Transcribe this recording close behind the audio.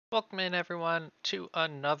Welcome in everyone to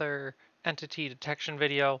another entity detection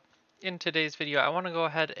video. In today's video, I want to go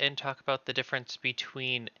ahead and talk about the difference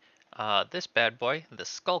between this bad boy, the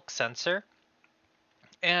Sculk sensor,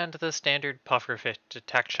 and the standard pufferfish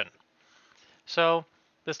detection. So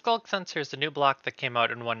the Sculk sensor is a new block that came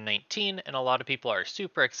out in 1.19, and a lot of people are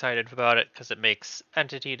super excited about it because it makes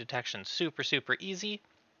entity detection super easy.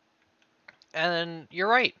 And you're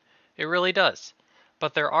right, it really does.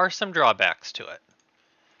 But there are some drawbacks to it.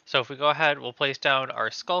 So if we go ahead, we'll place down our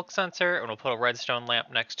Sculk sensor and we'll put a redstone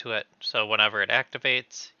lamp next to it. So whenever it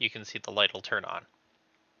activates, you can see the light will turn on.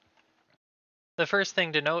 The first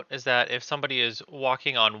thing to note is that if somebody is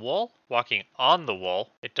walking on the wool,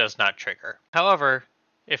 it does not trigger. However,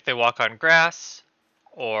 if they walk on grass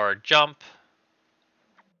or jump,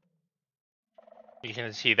 you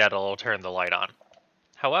can see that it'll turn the light on.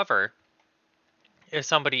 However, if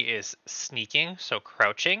somebody is sneaking, so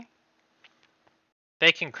crouching,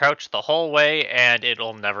 they can crouch the whole way and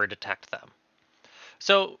it'll never detect them.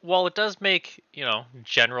 So while it does make,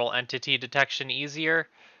 general entity detection easier,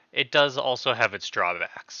 it does also have its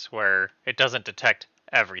drawbacks where it doesn't detect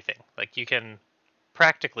everything. Like you can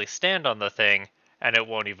practically stand on the thing and it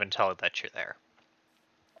won't even tell that you're there.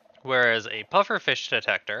 Whereas a pufferfish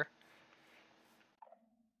detector,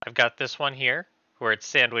 I've got this one here where it's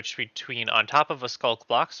sandwiched between on top of a Sculk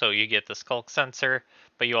block, so you get the Sculk sensor,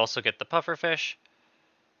 but you also get the pufferfish.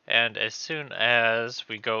 And as soon as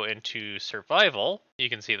we go into survival, you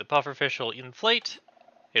can see the pufferfish will inflate,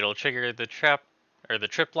 it'll trigger the trap or the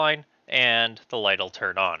trip line, and the light will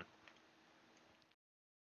turn on.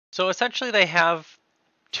 So essentially they have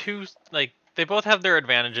they both have their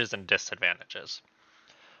advantages and disadvantages.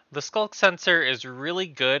 The Sculk sensor is really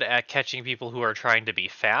good at catching people who are trying to be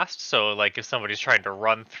fast. So like if somebody's trying to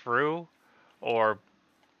run through or,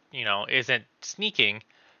 isn't sneaking,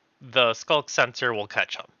 the Sculk sensor will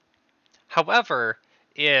catch them. However,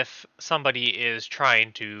 if somebody is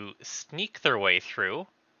trying to sneak their way through,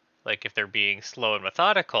 like if they're being slow and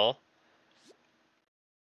methodical,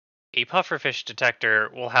 a pufferfish detector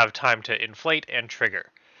will have time to inflate and trigger.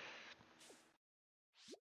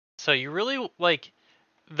 So you really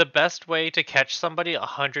the best way to catch somebody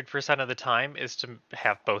 100% of the time is to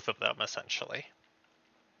have both of them essentially,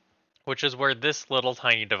 which is where this little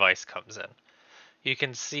tiny device comes in. You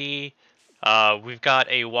can see we've got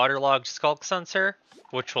a waterlogged Sculk sensor,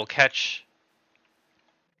 which will catch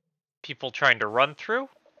people trying to run through.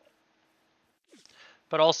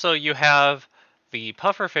 But also you have the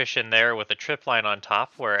pufferfish in there with a trip line on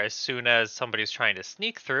top, where as soon as somebody's trying to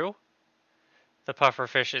sneak through, the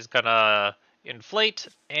pufferfish is gonna inflate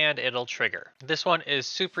and it'll trigger. This one is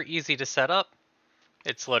super easy to set up.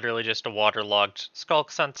 It's literally just a waterlogged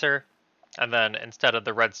Sculk sensor, and then instead of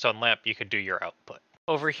the redstone lamp, you could do your output.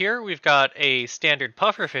 Over here, we've got a standard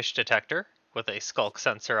pufferfish detector with a Sculk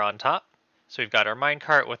sensor on top. So we've got our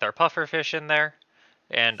minecart with our pufferfish in there,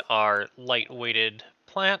 and our light-weighted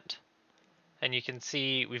plant. And you can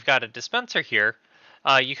see we've got a dispenser here.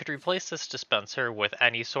 You could replace this dispenser with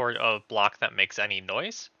any sort of block that makes any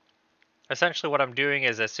noise. Essentially what I'm doing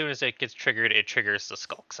is as soon as it gets triggered, it triggers the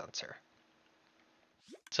Sculk sensor.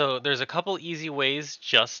 So there's a couple easy ways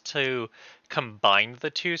just to combine the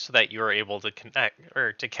two so that you're able to connect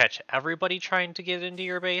or to catch everybody trying to get into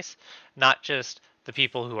your base, not just the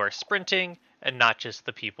people who are sprinting and not just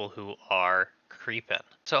the people who are creeping.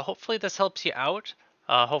 So hopefully this helps you out.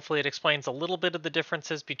 Hopefully it explains a little bit of the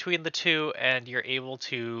differences between the two and you're able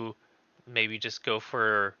to maybe just go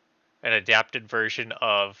for an adapted version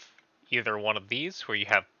of either one of these where you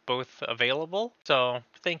have both available. So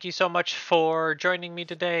thank you so much for joining me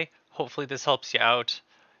today. Hopefully this helps you out.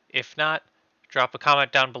 If not, drop a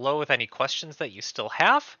comment down below with any questions that you still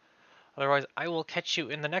have. Otherwise, I will catch you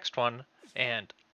in the next one, and